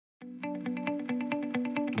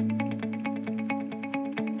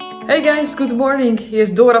Hey guys, good morning. Here's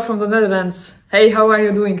Dora from the Netherlands. Hey, how are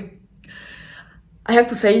you doing? I have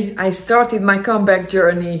to say, I started my comeback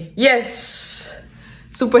journey. Yes!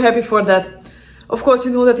 Super happy for that. Of course,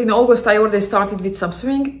 you know that in August I already started with some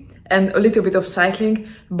swimming and a little bit of cycling,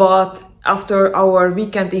 but after our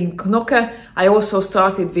weekend in Knokke, I also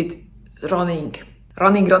started with running.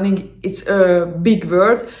 Running, it's a big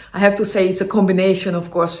word. I have to say it's a combination,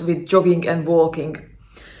 of course, with jogging and walking.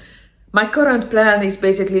 My current plan is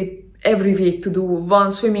basically every week to do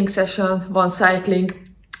one swimming session, one cycling,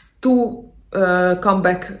 two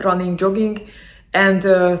comeback running, jogging, and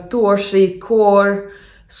 2 or 3 core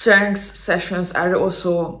strength sessions are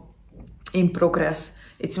also in progress.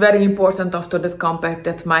 It's very important after that comeback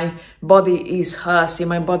that my body is healthy,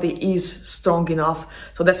 my body is strong enough.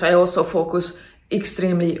 So that's why I also focus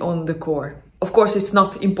extremely on the core. Of course, it's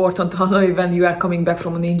not important only when you are coming back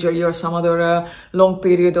from an injury or some other long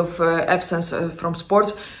period of absence from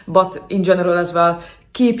sports, but in general as well.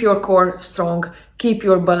 Keep your core strong, keep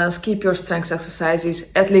your balance, keep your strength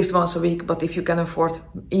exercises at least once a week, but if you can afford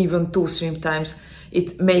even 2 swim times,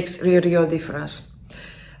 it makes real difference.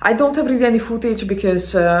 I don't have really any footage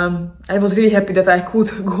because I was really happy that I could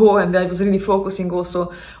go, and I was really focusing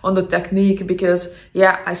also on the technique because,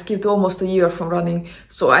 yeah, I skipped almost a year from running.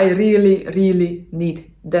 So I really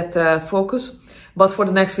need that focus. But for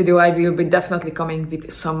the next video, I will be definitely coming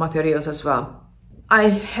with some materials as well. I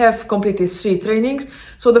have completed 3 trainings.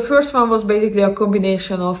 So the first one was basically a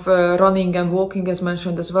combination of running and walking, as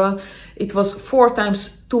mentioned as well. It was 4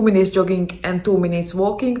 times 2 minutes jogging and 2 minutes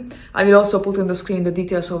walking. I will also put on the screen the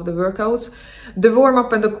details of the workouts. The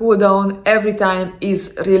warm-up and the cool-down every time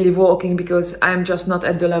is really walking because I'm just not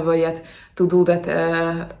at the level yet to do that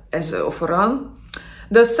as of a run.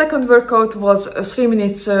 The second workout was 3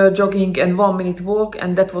 minutes jogging and 1 minute walk,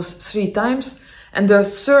 and that was 3 times. And the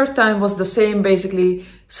third time was the same, basically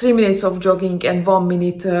 3 minutes of jogging and 1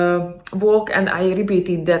 minute walk, and I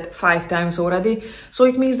repeated that 5 times already. So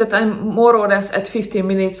it means that I'm more or less at 15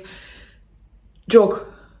 minutes jog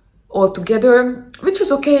altogether, which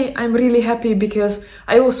is okay. I'm really happy because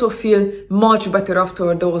I also feel much better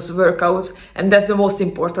after those workouts, and that's the most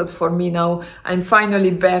important for me now. I'm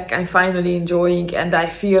finally back, I'm finally enjoying, and I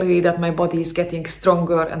feel really that my body is getting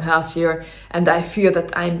stronger and healthier, and I feel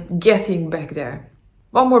that I'm getting back there.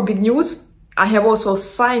 One more big news. I have also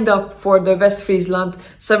signed up for the West Friesland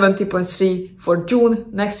 70.3 for June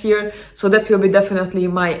next year, so that will be definitely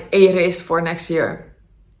my A race for next year.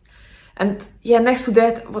 And yeah, next to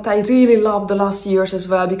that, what I really loved the last years as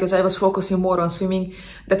well, because I was focusing more on swimming,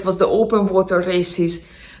 that was the open water races,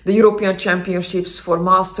 the European Championships for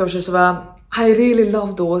Masters as well. I really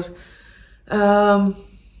love those.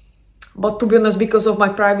 But to be honest, because of my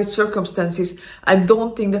private circumstances, I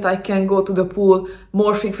don't think that I can go to the pool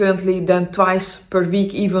more frequently than twice per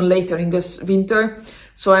week, even later in this winter.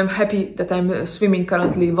 So I'm happy that I'm swimming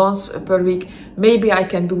currently once per week. Maybe I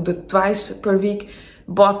can do the twice per week,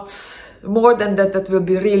 but more than that, that will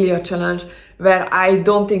be really a challenge where I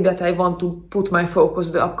don't think that I want to put my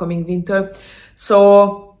focus the upcoming winter.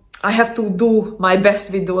 So I have to do my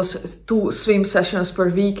best with those 2 swim sessions per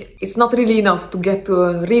week. It's not really enough to get to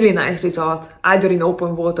a really nice result, either in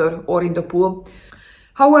open water or in the pool.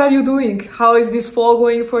 How are you doing? How is this fall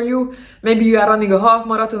going for you? Maybe you are running a half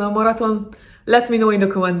marathon or marathon. Let me know in the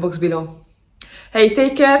comment box below. Hey,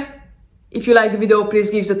 take care. If you like the video,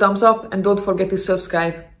 please give it a thumbs up and don't forget to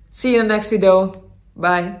subscribe. See you in the next video.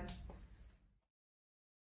 Bye.